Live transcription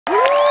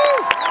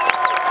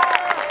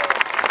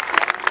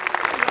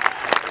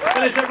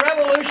But it's a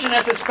revolution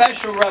that's a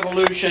special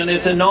revolution.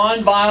 It's a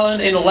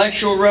non-violent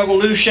intellectual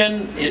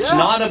revolution. It's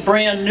not a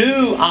brand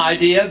new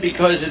idea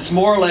because it's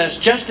more or less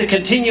just a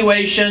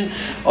continuation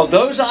of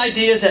those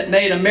ideas that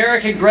made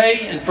America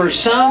great, and for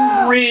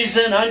some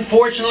reason,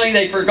 unfortunately,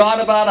 they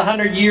forgot about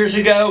 100 years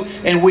ago,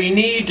 and we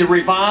need to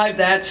revive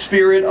that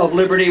spirit of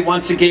liberty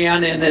once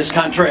again in this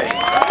country.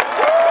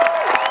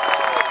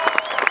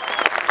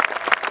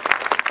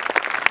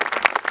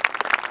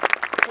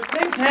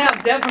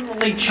 Have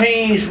definitely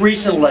changed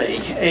recently,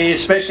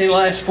 especially in the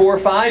last 4 or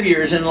 5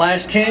 years, in the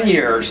last 10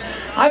 years.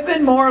 I've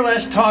been more or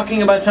less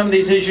talking about some of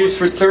these issues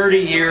for 30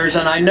 years,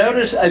 and I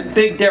notice a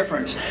big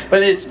difference,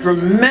 but it's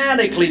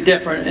dramatically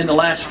different in the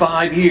last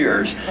 5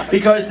 years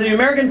because the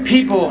American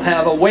people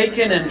have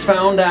awakened and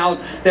found out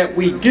that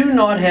we do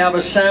not have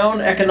a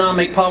sound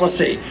economic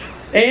policy.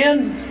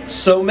 And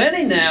so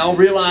many now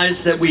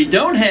realize that we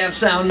don't have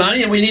sound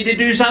money and we need to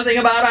do something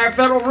about our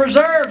Federal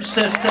Reserve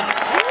system.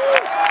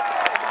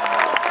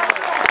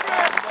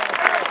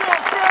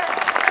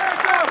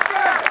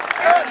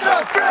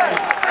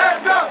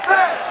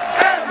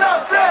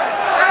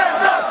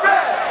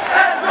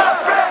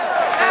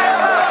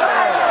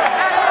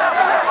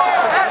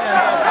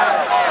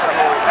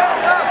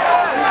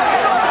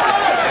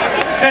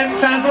 That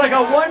sounds like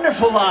a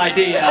wonderful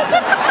idea. Where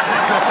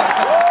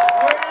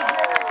did you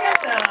ever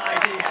get that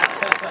idea?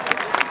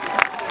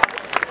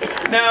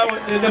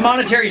 Now, the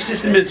monetary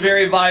system is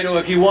very vital.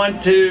 If you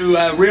want to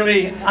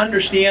really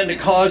understand the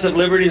cause of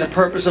liberty, the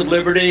purpose of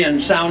liberty,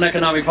 and sound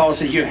economic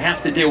policy, you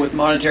have to deal with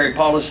monetary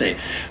policy.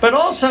 But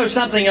also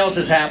something else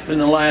has happened in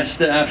the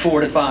last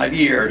 4 to 5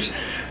 years.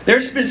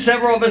 There's been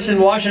several of us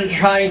in Washington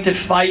trying to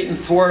fight and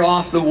thwart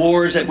off the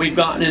wars that we've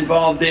gotten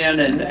involved in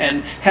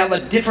and have a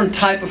different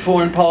type of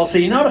foreign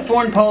policy. Not a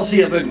foreign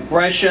policy of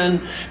aggression,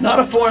 not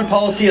a foreign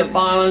policy of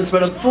violence,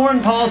 but a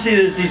foreign policy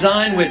that is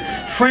designed with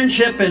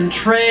friendship and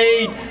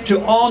trade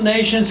to all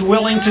nations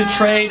willing to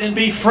trade and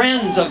be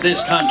friends of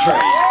this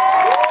country.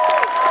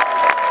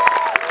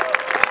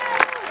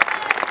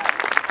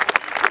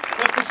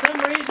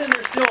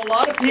 There's still a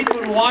lot of people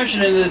in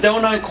Washington that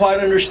don't quite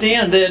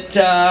understand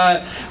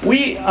that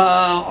we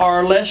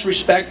are less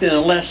respected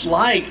and less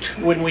liked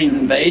when we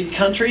invade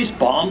countries,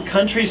 bomb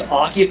countries,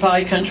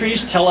 occupy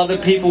countries, tell other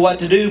people what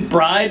to do,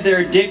 bribe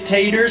their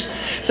dictators.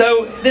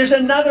 So there's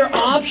another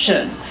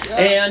option,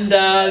 and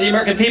the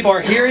American people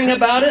are hearing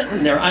about it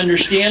and they're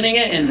understanding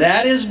it, and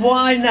that is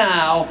why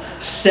now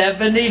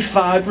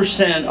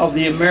 75% of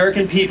the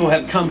American people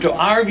have come to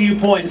our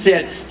viewpoint and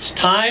said, it's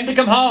time to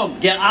come home,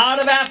 get out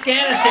of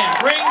Afghanistan,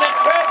 bring the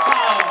troops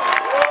home.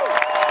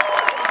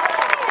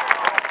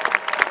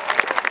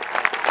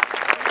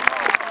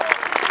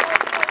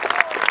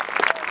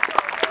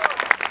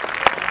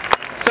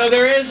 So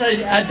there is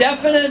a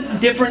definite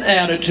different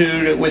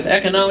attitude with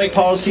economic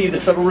policy, the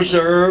Federal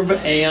Reserve,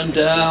 and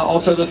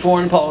also the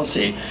foreign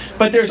policy.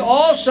 But there's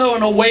also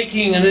an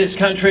awakening in this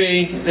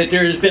country that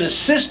there has been a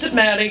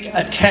systematic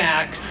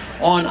attack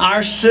on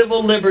our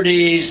civil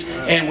liberties,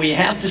 and we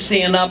have to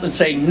stand up and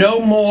say no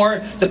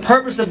more. The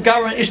purpose of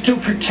government is to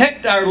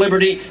protect our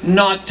liberty,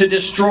 not to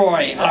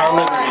destroy our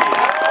liberties.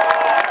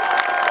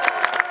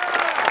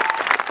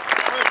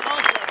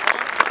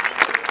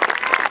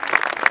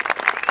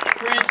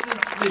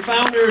 The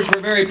founders were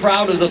very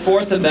proud of the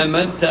Fourth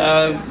Amendment.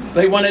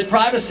 They wanted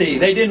privacy.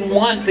 They didn't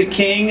want the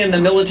king and the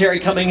military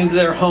coming into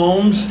their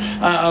homes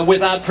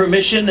without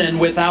permission and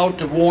without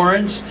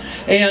warrants.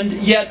 And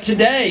yet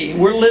today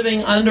we're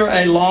living under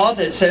a law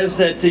that says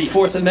that the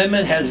Fourth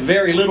Amendment has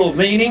very little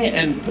meaning,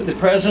 and the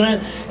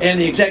president and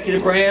the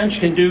executive branch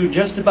can do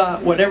just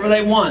about whatever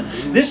they want.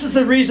 This is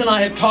the reason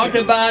I have talked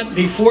about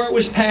before it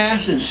was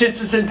passed and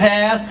since it's been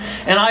passed,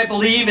 and I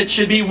believe it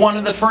should be one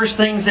of the first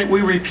things that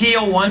we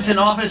repeal once in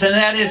office, and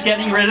that is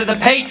getting rid of the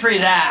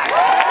Patriot Act.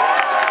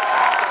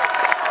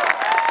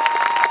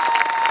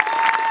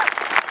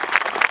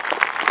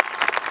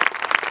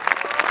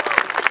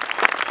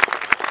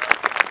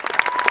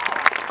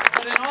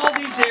 But in all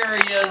these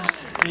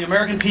areas, the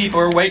American people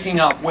are waking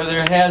up, whether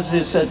it has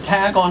this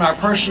attack on our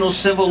personal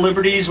civil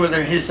liberties,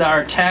 whether it's our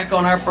attack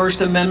on our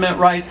First Amendment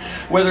rights,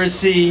 whether it's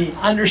the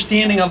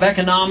understanding of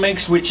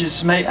economics, which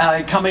is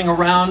coming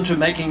around to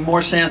making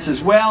more sense,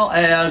 as well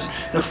as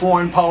the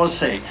foreign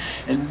policy.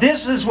 And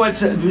this is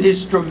what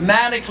is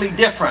dramatically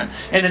different.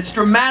 And it's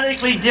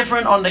dramatically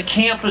different on the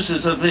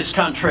campuses of this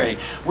country.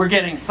 We're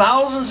getting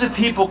thousands of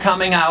people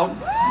coming out.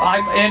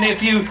 And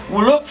if you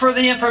look for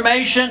the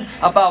information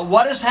about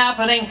what is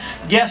happening,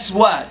 guess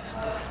what?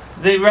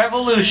 The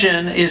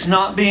revolution is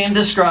not being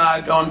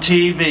described on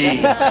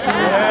TV.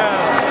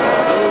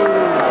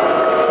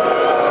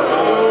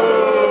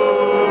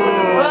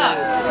 But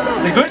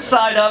the good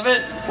side of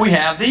it, we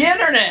have the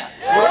internet.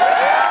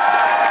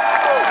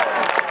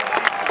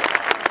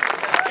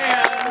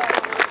 And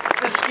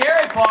the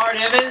scary part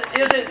of it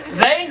is that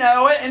they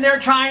know it and they're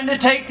trying to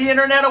take the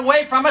internet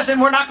away from us,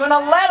 and we're not going to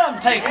let them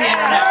take the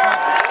internet from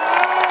us.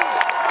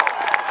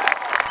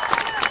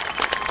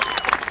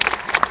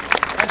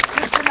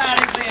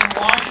 Systematically in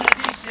Washington,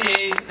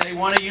 D.C., they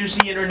want to use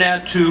the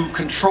internet to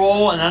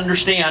control and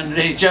understand.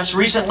 They just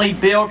recently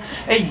built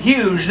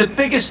the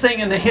biggest thing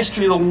in the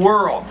history of the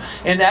world,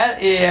 and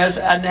that is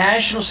a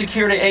national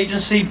security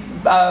agency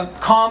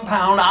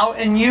compound out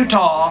in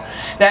Utah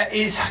that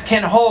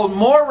can hold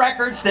more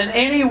records than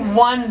any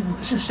one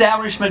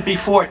establishment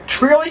before.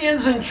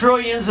 Trillions and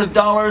trillions of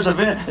dollars of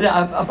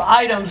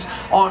items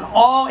on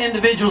all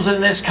individuals in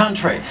this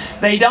country.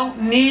 They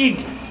don't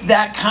need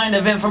that kind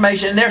of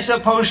information. They're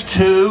supposed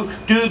to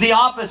do the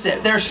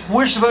opposite.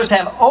 We're supposed to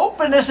have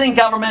openness in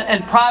government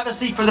and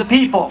privacy for the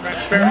people,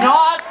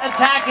 not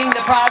attacking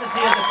the privacy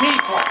of the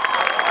people.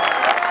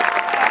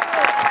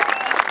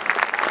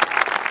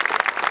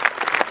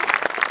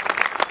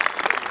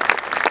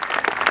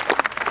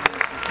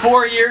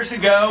 4 years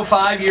ago,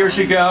 5 years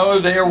ago,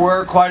 there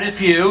were quite a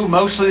few,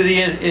 mostly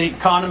the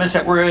economists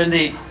that were in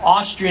the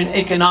Austrian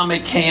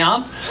economic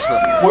camp,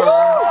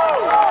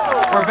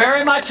 were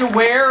very much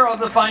aware of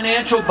the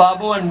financial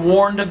bubble and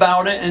warned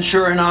about it, and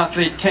sure enough,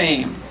 it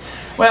came.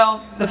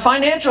 Well, the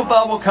financial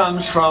bubble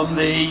comes from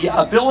the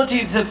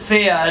ability of the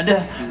Fed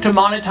to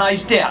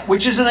monetize debt,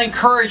 which is an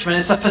encouragement,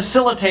 it's a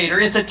facilitator,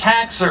 it's a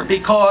taxer,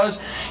 because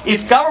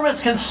if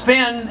governments can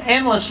spend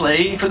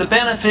endlessly for the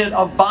benefit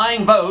of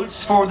buying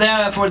votes for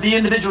the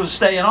individuals to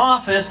stay in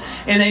office,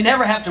 and they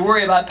never have to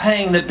worry about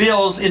paying the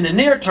bills in the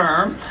near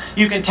term,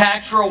 you can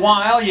tax for a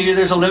while,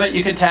 there's a limit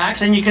you can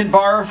tax, and you can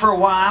borrow for a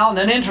while, and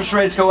then interest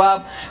rates go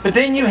up, but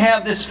then you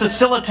have this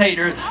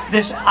facilitator,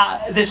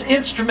 this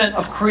instrument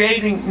of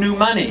creating new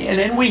money. And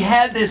then we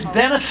had this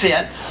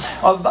benefit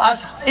of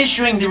us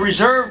issuing the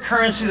reserve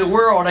currency of the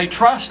world. I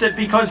trust it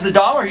because the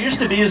dollar used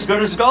to be as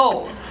good as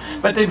gold.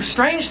 But the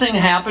strange thing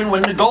happened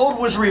when the gold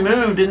was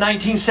removed in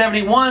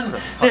 1971,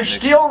 there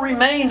still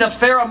remained a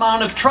fair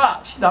amount of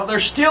trust. Now they're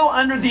still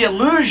under the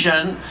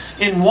illusion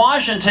in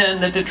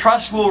Washington that the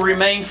trust will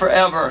remain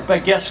forever.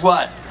 But guess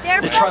what?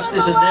 The trust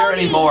isn't there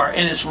anymore,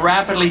 and it's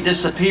rapidly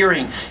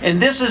disappearing.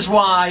 And this is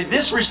why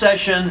this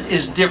recession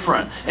is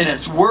different, and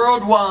it's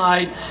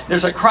worldwide.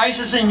 There's a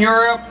crisis in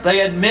Europe. They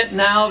admit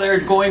now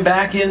they're going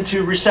back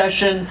into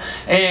recession,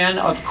 and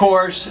of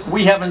course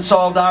we haven't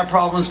solved our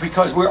problems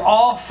because we're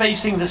all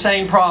facing the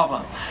same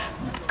problem.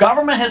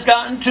 Government has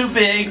gotten too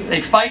big, they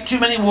fight too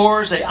many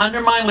wars, they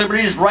undermine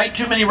liberties, write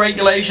too many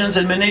regulations,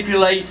 and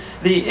manipulate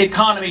the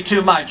economy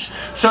too much.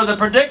 So the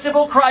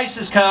predictable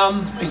crisis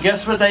come, and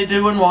guess what they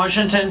do in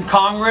Washington?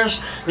 Congress,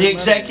 the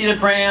executive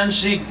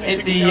branch, the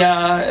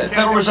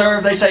Federal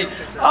Reserve, they say,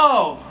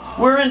 oh,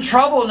 we're in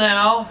trouble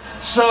now,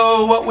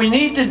 so what we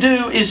need to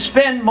do is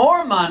spend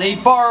more money,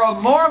 borrow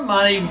more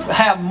money,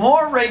 have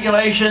more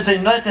regulations,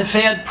 and let the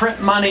Fed print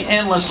money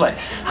endlessly.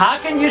 How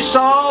can you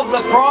solve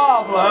the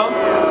problem?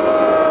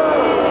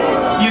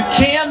 You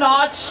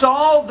cannot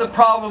solve the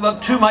problem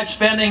of too much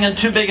spending and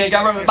too big a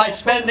government by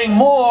spending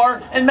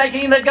more and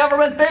making the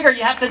government bigger.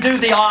 You have to do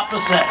the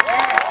opposite.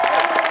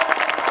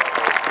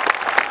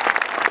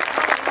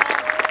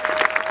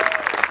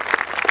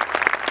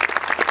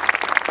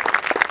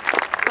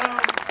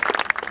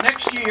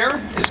 Next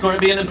year is going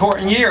to be an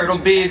important year. It'll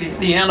be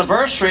the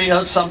anniversary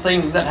of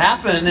something that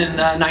happened in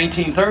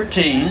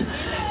 1913,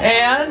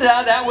 and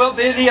that will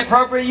be the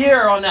appropriate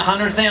year. On the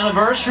 100th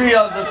anniversary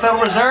of the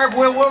Federal Reserve,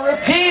 we will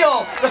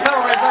repeal the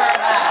Federal Reserve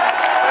Act.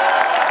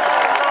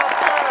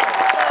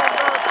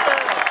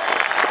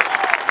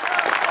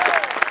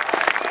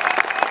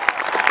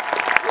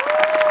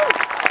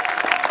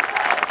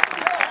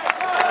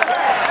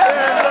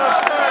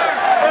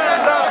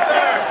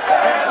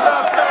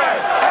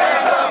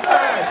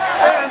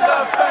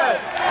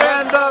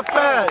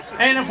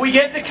 And if we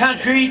get the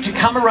country to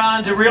come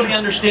around to really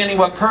understanding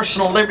what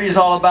personal liberty is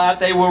all about,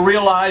 they will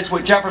realize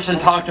what Jefferson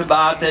talked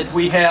about, that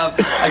we have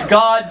a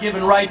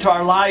God-given right to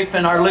our life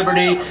and our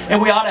liberty,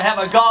 and we ought to have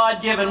a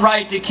God-given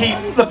right to keep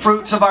the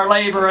fruits of our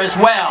labor as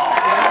well.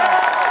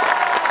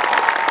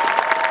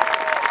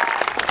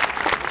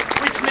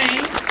 Which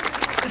means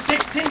the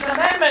 16th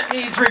Amendment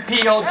needs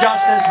repealed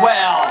just as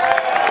well.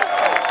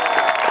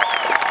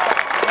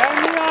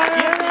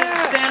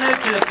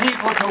 To the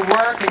people to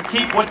work and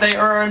keep what they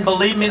earn.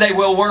 Believe me, they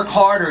will work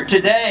harder.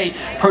 Today,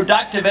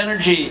 productive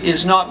energy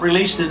is not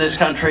released in this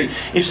country.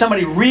 If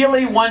somebody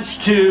really wants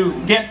to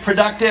get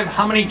productive,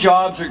 how many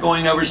jobs are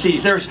going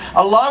overseas? There's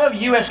a lot of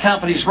U.S.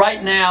 companies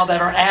right now that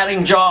are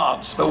adding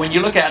jobs, but when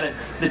you look at it,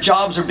 the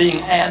jobs are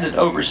being added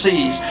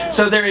overseas.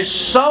 So there is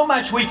so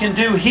much we can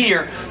do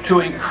here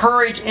to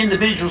encourage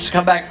individuals to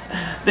come back.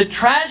 The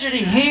tragedy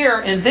here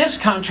in this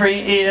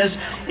country is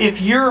if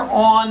you're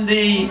on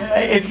the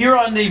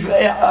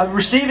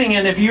receiving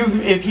end, if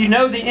you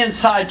know the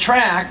inside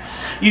track,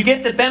 you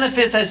get the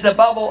benefits as the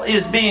bubble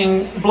is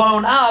being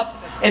blown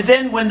up, and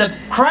then when the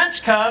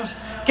crunch comes,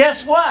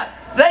 guess what?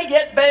 They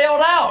get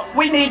bailed out.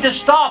 We need to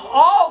stop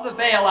all the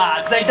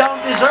bailouts. They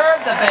don't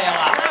deserve the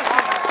bailout.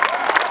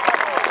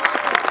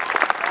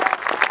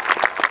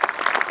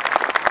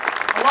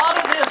 A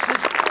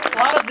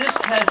lot of this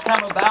has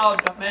come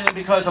about mainly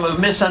because of a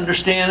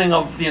misunderstanding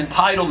of the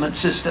entitlement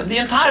system. The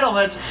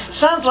entitlements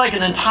sounds like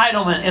an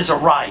entitlement is a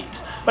right,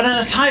 but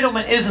an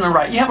entitlement isn't a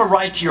right. You have a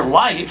right to your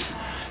life.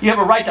 You have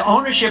a right to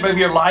ownership of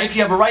your life.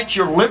 You have a right to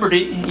your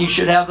liberty. You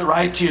should have the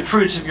right to the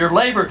fruits of your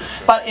labor.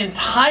 But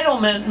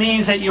entitlement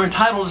means that you're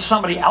entitled to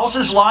somebody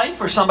else's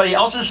life or somebody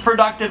else's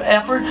productive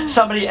effort,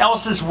 somebody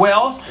else's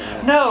wealth.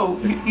 No,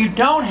 you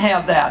don't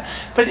have that.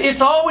 But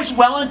it's always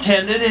well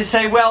intended. They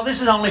say, well,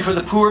 this is only for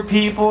the poor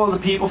people, the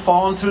people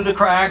falling through the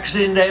cracks,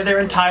 and they're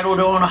entitled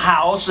to own a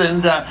house.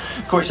 And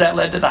of course, that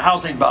led to the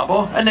housing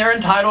bubble. And they're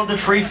entitled to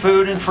free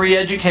food and free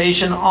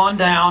education on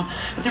down.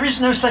 But there is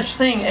no such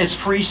thing as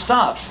free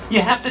stuff.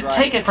 You have to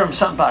take it from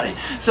somebody.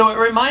 So it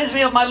reminds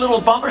me of my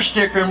little bumper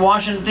sticker in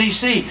Washington,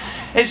 D.C.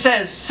 It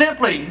says,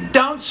 simply,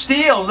 don't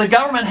steal. The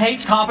government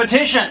hates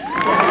competition.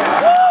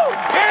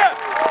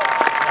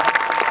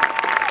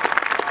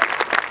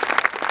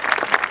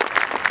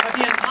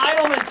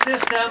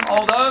 System,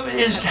 although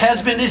it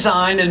has been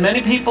designed, and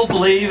many people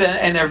believe,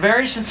 and they're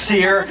very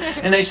sincere,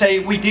 and they say,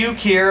 we do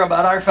care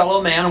about our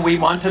fellow man, and we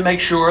want to make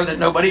sure that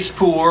nobody's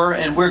poor,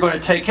 and we're going to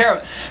take care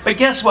of it. But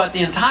guess what?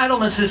 The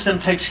entitlement system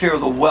takes care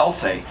of the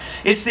wealthy.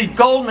 It's the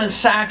Goldman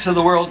Sachs of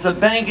the world, it's the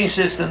banking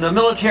system, the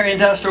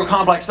military-industrial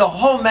complex, the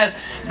whole mess.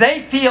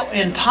 They feel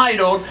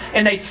entitled,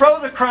 and they throw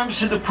the crumbs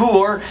to the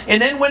poor,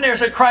 and then when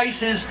there's a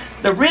crisis,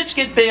 the rich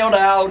get bailed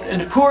out, and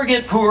the poor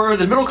get poorer,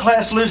 the middle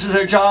class loses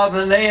their job,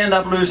 and they end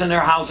up losing their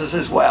houses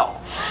as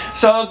well.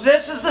 So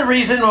this is the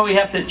reason why we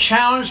have to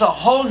challenge the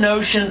whole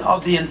notion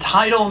of the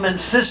entitlement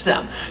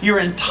system. You're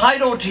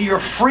entitled to your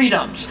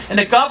freedoms, and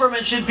the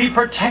government should be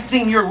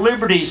protecting your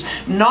liberties,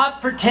 not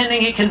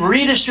pretending it can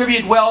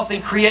redistribute wealth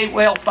and create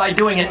wealth by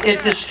doing it.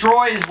 It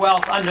destroys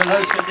wealth under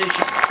those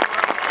conditions.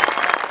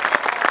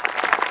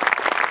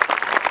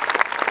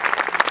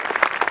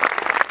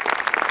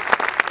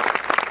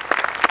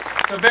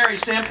 So very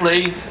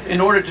simply, in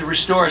order to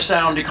restore a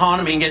sound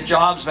economy and get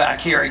jobs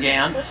back here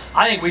again,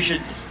 I think we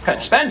should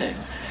cut spending.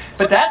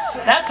 But that's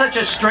such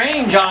a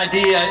strange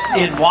idea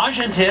in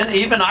Washington.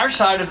 Even our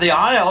side of the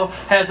aisle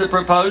has a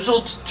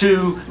proposal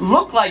to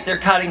look like they're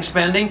cutting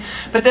spending,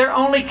 but they're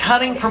only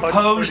cutting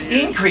proposed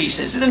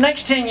increases. In the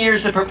next 10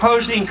 years, the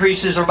proposed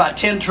increases are about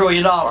 $10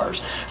 trillion.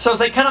 So if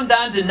they cut them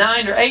down to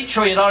 $9 or $8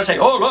 trillion, say,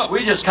 oh look,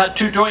 we just cut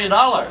 $2 trillion.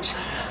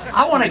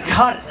 I want to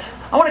cut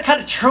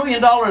 $1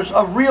 trillion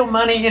of real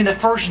money in the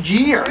first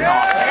year. A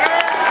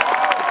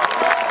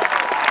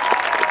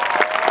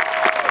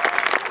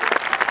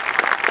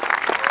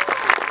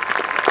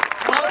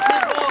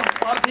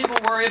lot of people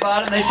worry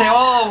about it, and they say,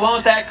 oh,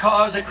 won't that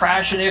cause a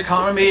crash in the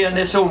economy, and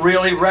this will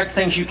really wreck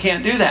things? You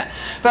can't do that.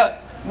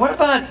 But what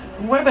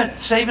about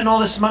saving all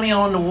this money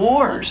on the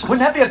wars?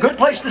 Wouldn't that be a good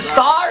place to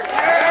start?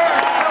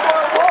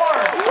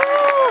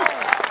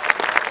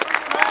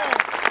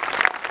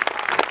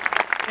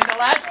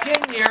 Last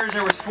 10 years,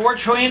 there was $4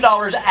 trillion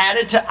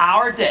added to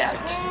our debt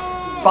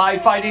by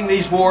fighting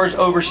these wars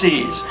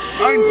overseas.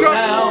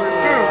 Now,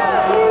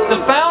 the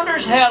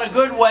founders had a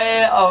good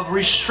way of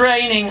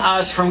restraining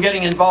us from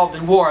getting involved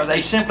in war.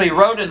 They simply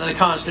wrote into the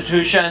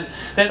Constitution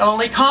that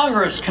only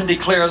Congress can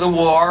declare the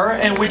war,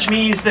 and which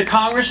means the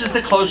Congress is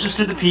the closest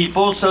to the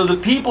people, so the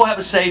people have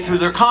a say through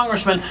their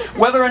congressmen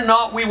whether or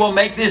not we will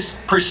make this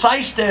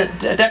precise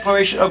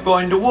declaration of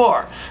going to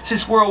war.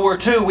 Since World War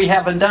II, we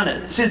haven't done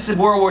it. Since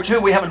World War II,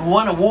 we haven't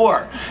won a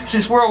war.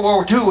 Since World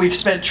War II, we've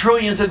spent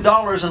trillions of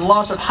dollars and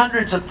loss of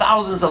hundreds of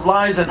thousands of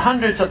lives and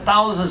hundreds of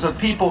thousands of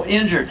people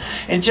injured.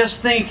 And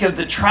just think of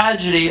the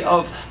tragedy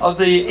of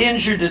the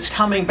injured that's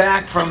coming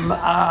back from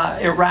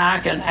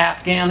Iraq and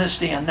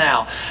Afghanistan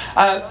now.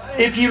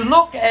 If you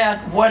look at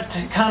what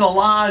kind of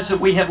lives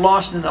that we have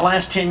lost in the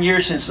last 10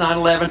 years since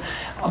 9/11,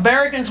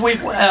 Americans,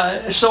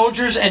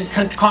 soldiers and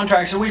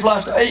contractors, we've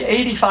lost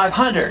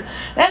 8,500.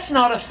 That's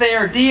not a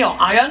fair deal.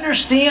 I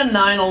understand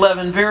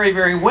 9/11 very,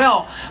 very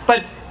well,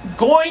 but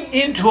going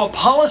into a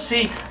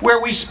policy where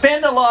we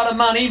spend a lot of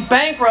money,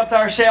 bankrupt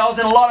ourselves,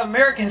 and a lot of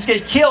Americans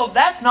get killed,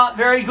 that's not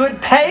very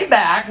good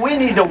payback. We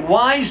need to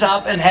wise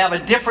up and have a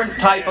different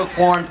type of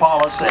foreign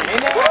policy.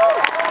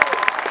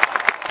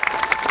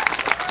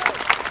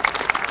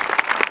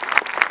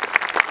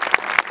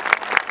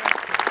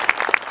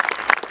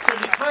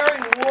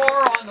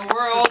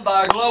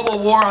 By a global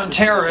war on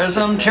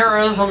terrorism.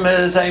 Terrorism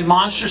is a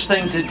monstrous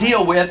thing to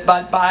deal with,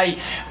 but by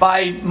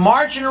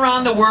marching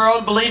around the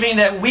world believing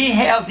that we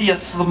have the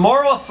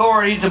moral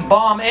authority to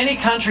bomb any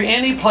country,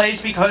 any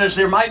place, because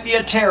there might be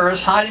a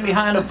terrorist hiding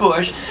behind a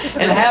bush,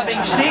 and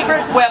having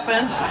secret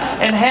weapons,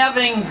 and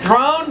having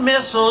drone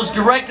missiles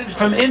directed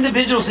from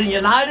individuals in the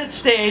United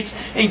States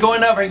and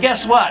going over, and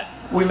guess what?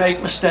 We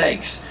make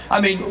mistakes. I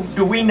mean,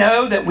 do we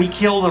know that we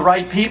kill the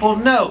right people?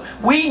 No.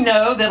 We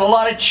know that a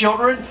lot of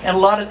children and a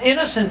lot of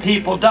innocent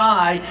people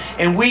die,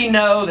 and we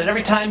know that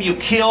every time you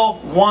kill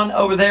one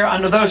over there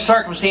under those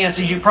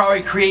circumstances, you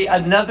probably create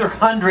another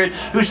 100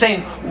 who's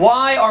saying,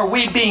 why are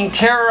we being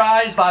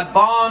terrorized by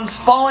bombs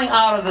falling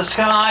out of the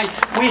sky?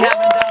 We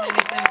haven't done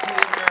anything to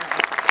the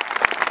Americans.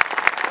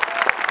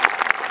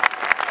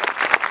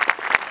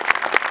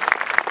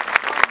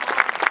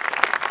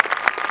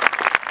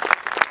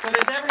 So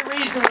there's every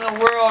reason reason in the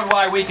world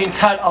why we can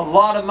cut a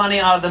lot of money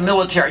out of the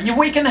military.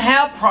 We can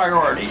have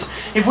priorities.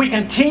 If we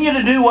continue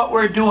to do what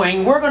we're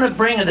doing, we're going to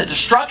bring in the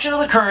destruction of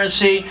the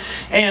currency,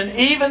 and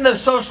even the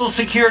Social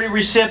Security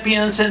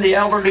recipients and the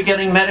elderly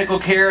getting medical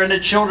care and the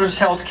children's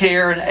health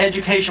care and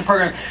education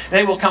program,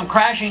 they will come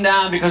crashing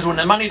down, because when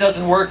the money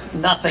doesn't work,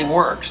 nothing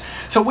works.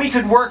 So we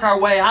could work our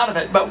way out of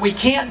it, but we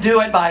can't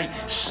do it by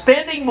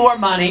spending more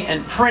money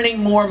and printing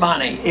more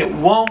money. It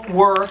won't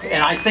work,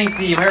 and I think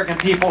the American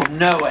people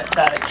know it,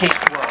 that it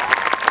can't work.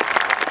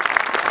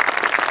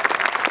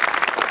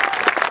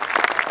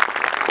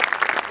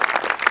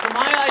 So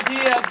my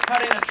idea of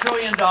cutting $1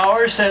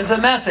 trillion sends a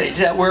message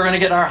that we're going to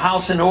get our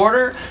house in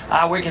order.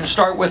 We can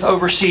start with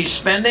overseas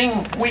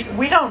spending.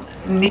 We don't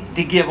need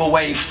to give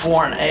away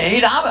foreign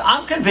aid.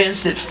 I'm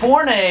convinced that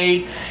foreign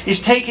aid is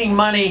taking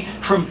money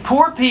from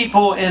poor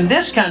people in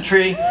this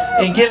country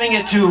and giving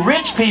it to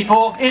rich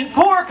people in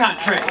poor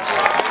countries.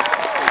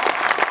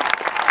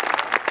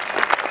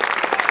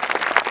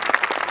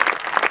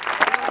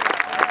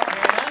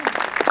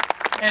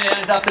 And it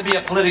ends up to be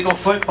a political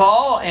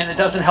football, and it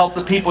doesn't help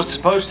the people it's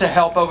supposed to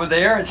help over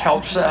there. It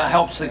helps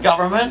the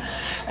government.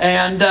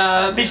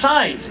 And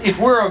besides, if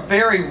we're a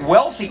very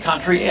wealthy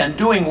country and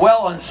doing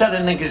well and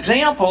setting an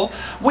example,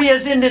 we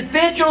as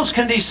individuals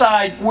can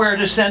decide where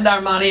to send our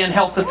money and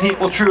help the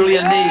people truly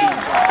in need.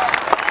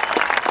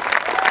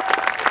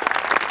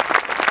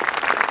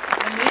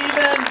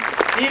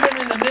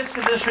 Even in the midst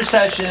of this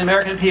recession, the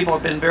American people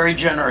have been very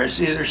generous.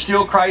 There's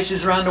still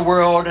crises around the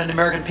world, and the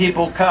American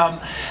people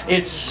come.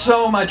 It's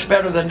so much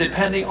better than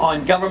depending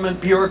on government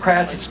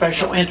bureaucrats and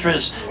special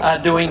interests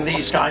doing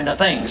these kind of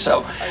things.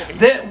 So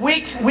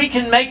we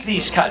can make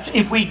these cuts.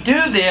 If we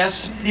do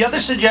this, the other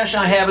suggestion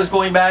I have is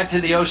going back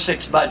to the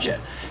 '06 budget.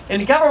 And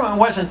the government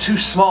wasn't too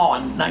small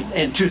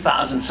in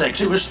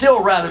 2006. It was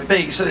still rather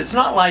big, so it's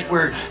not like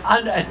we're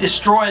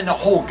destroying the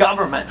whole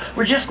government.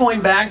 We're just going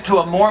back to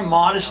a more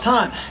modest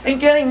time and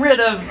getting rid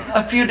of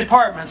a few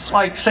departments,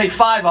 like, say,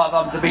 5 of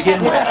them to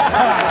begin with.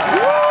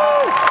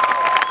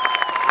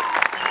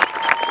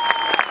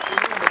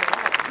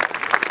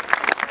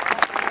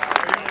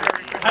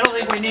 I don't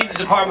think we need the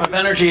Department of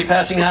Energy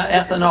passing out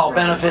ethanol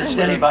benefits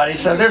to anybody,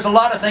 so there's a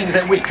lot of things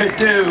that we could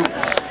do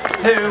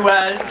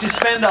to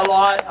spend a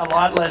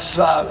lot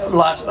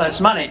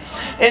less money.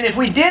 And if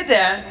we did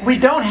that, we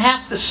don't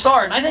have to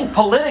start. And I think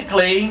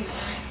politically,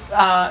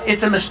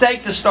 it's a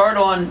mistake to start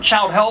on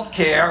child health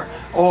care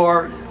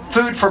or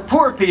food for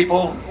poor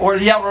people or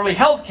the elderly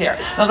health care.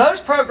 Now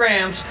those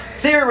programs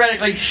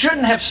theoretically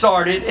shouldn't have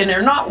started, and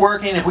they're not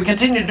working. If we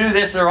continue to do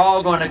this, they're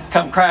all going to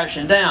come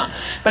crashing down.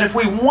 But if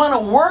we want to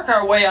work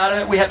our way out of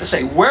it, we have to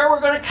say where we're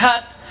going to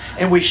cut.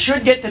 And we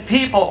should get the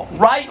people,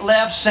 right,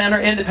 left, center,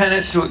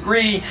 independents, to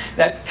agree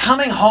that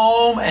coming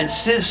home and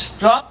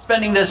stop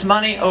spending this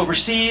money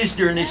overseas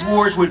during these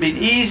wars would be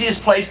the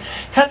easiest place.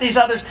 Cut these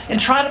others and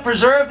try to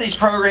preserve these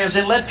programs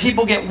and let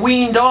people get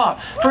weaned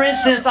off. For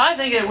instance, I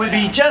think it would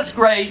be just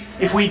great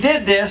if we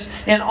did this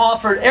and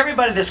offered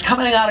everybody that's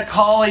coming out of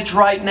college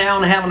right now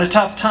and having a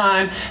tough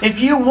time, if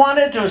you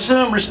wanted to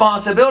assume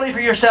responsibility for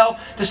yourself,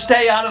 to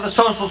stay out of the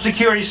Social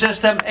Security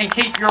system and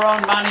keep your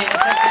own money and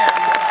take care of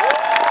yourself.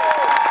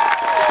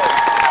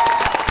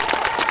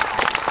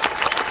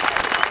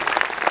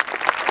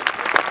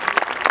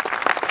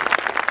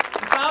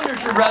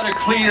 Are rather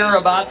clear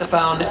about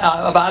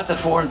the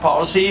foreign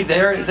policy.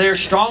 Their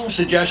strong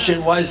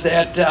suggestion was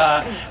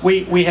that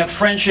we have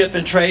friendship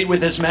and trade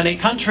with as many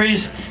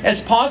countries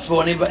as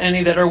possible,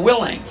 any that are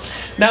willing.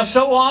 Now,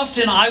 so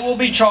often I will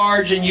be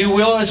charged, and you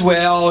will as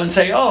well, and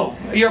say, oh,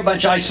 you're a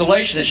bunch of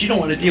isolationists, you don't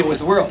want to deal with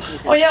the world.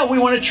 Oh yeah, we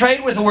want to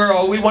trade with the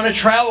world, we want to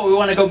travel, we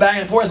want to go back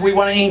and forth, we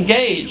want to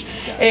engage.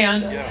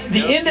 And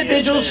the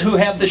individuals who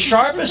have the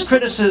sharpest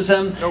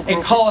criticism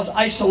and call us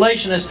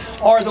isolationists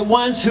are the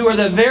ones who are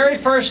the very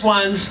first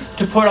ones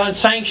to put on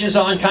sanctions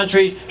on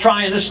countries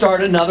trying to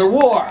start another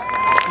war.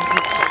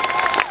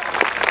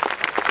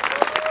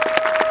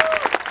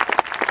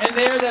 And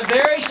they're the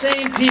very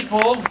same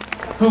people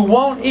who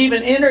won't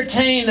even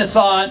entertain the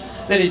thought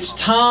that it's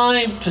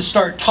time to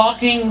start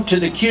talking to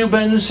the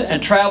Cubans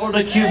and travel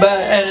to Cuba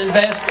and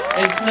invest,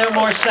 and no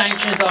more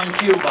sanctions on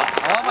Cuba.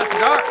 Oh, my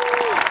cigar.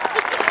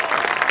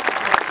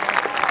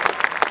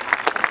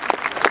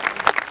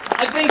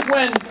 I think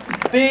when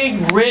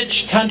big,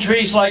 rich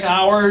countries like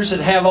ours that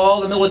have all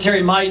the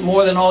military might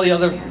more than all the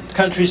other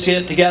countries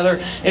get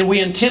together, and we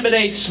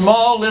intimidate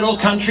small little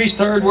countries,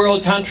 third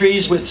world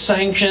countries, with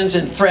sanctions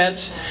and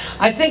threats,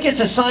 I think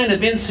it's a sign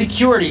of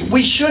insecurity.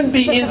 We shouldn't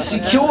be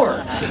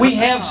insecure. We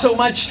have so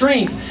much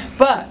strength,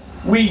 but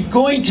we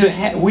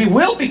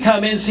will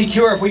become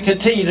insecure if we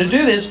continue to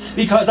do this,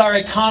 because our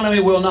economy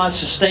will not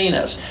sustain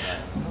us.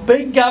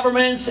 big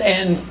governments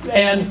and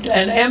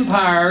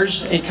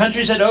empires in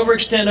countries that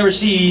overextend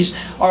overseas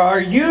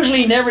are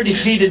usually never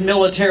defeated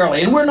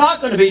militarily. And we're not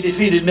going to be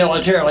defeated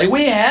militarily.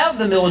 We have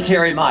the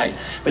military might.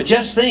 But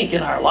just think,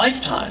 in our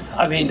lifetime,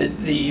 I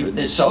mean,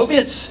 the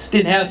Soviets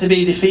didn't have to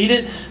be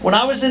defeated. When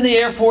I was in the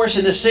Air Force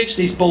in the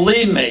 60s,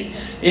 believe me,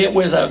 it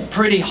was a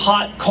pretty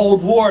hot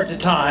Cold War at the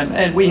time.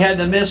 And we had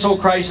the missile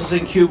crisis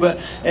in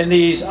Cuba and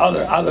these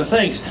other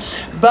things.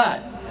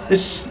 But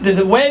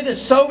the way the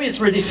Soviets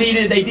were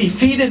defeated, they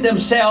defeated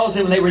themselves,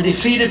 and when they were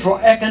defeated for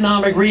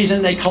economic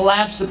reason, they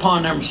collapsed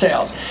upon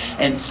themselves.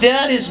 And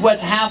that is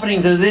what's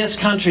happening to this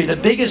country. The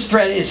biggest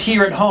threat is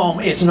here at home.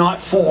 It's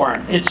not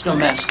foreign, it's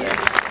domestic.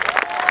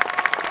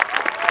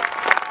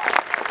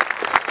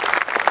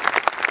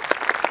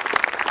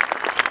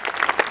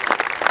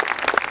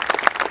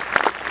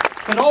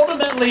 But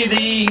ultimately,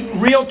 the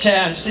real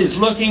test is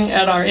looking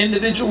at our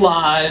individual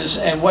lives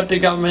and what the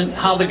government,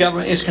 how the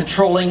government is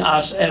controlling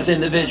us as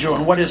individuals,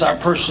 and what is our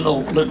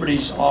personal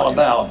liberties all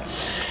about.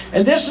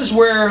 And this is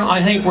where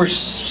I think we're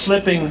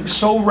slipping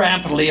so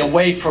rapidly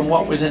away from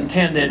what was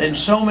intended. And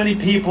so many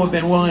people have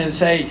been willing to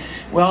say,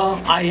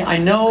 well, I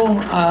know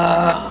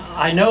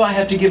I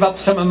have to give up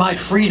some of my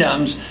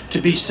freedoms to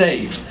be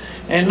safe.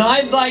 And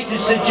I'd like to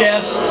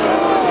suggest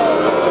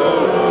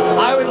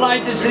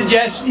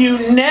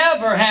you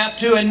never have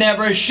to and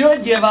never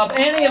should give up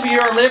any of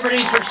your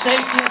liberties for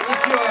safety and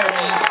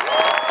security.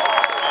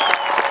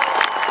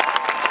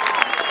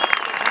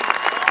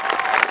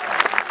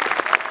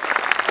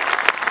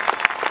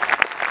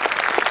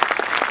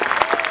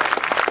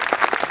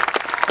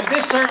 But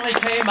this certainly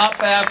came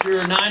up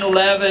after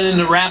 9/11 and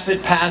the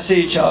rapid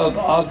passage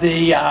of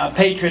the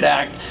Patriot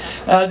Act.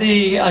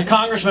 The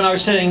congressman I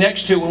was sitting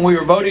next to when we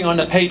were voting on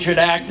the Patriot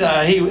Act,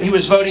 he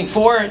was voting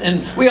for it,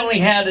 and we only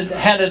had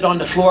it on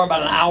the floor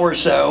about an hour or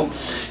so.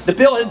 The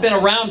bill had been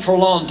around for a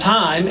long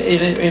time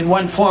in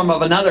one form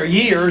or another,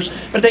 years,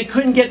 but they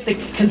couldn't get the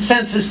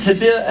consensus to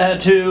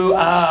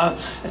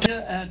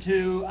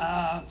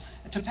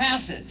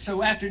pass it.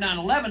 So after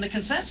 9/11, the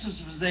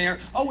consensus was there.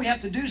 Oh, we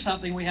have to do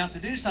something. We have to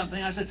do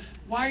something. I said,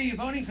 why are you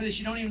voting for this?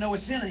 You don't even know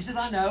what's in it. He says,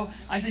 I know.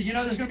 I said, you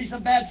know there's going to be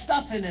some bad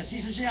stuff in this. He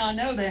says, yeah, I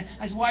know that.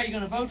 I said, why are you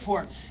going to vote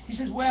for it? He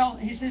says, well,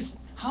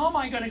 how am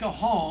I going to go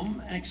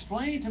home and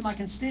explain to my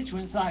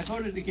constituents that I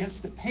voted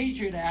against the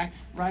Patriot Act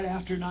right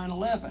after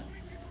 9/11?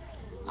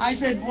 I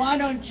said, why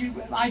don't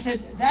you, I said,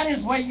 that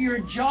is what your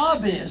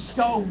job is.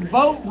 Go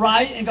vote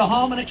right and go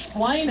home and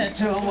explain it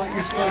to them what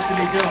you're supposed to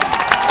be doing.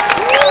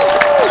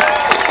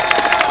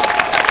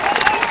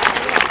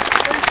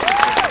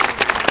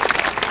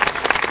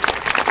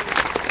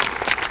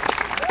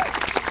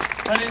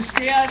 But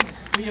instead,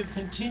 we have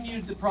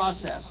continued the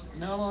process.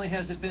 Not only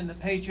has it been the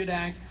Patriot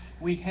Act,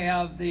 we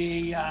have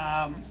the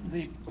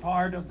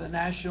part of the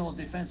National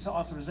Defense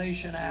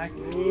Authorization Act,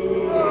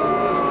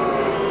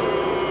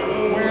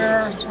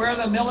 where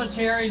the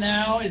military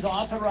now is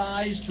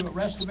authorized to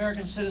arrest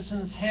American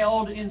citizens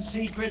held in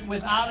secret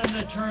without an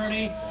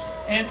attorney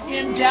and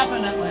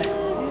indefinitely.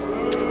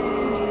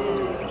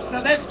 So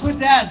let's put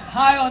that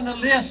high on the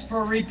list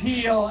for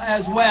repeal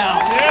as well.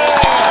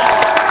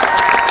 Yeah.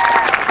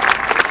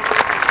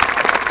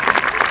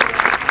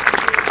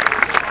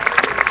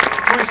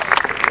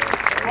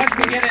 Once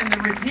we get in the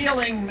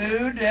repealing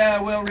mood,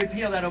 we'll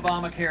repeal that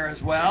Obamacare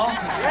as well.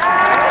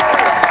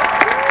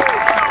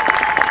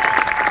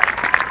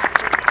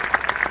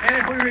 And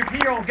if we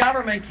repeal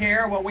government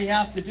care, what we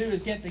have to do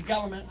is get the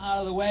government out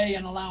of the way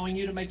and allowing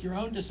you to make your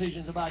own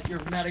decisions about your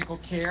medical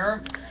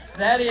care.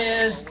 That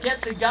is,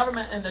 get the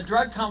government and the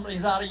drug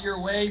companies out of your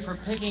way for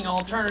picking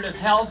alternative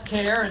health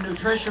care and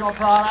nutritional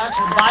products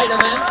and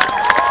vitamins.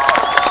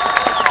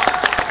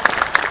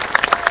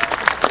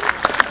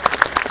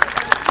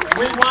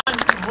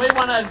 We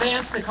want to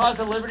advance the cause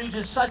of liberty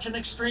to such an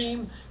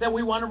extreme that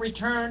we want to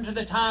return to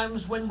the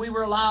times when we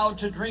were allowed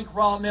to drink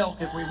raw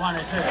milk if we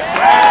wanted to.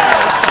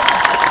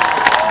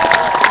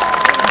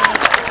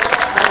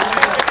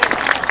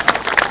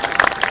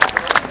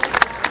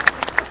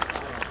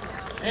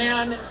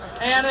 And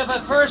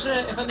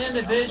if an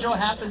individual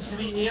happens to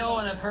be ill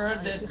and have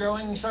heard that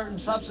growing certain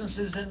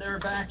substances in their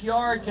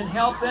backyard can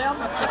help them,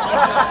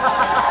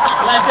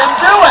 let them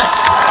do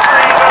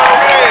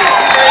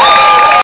it.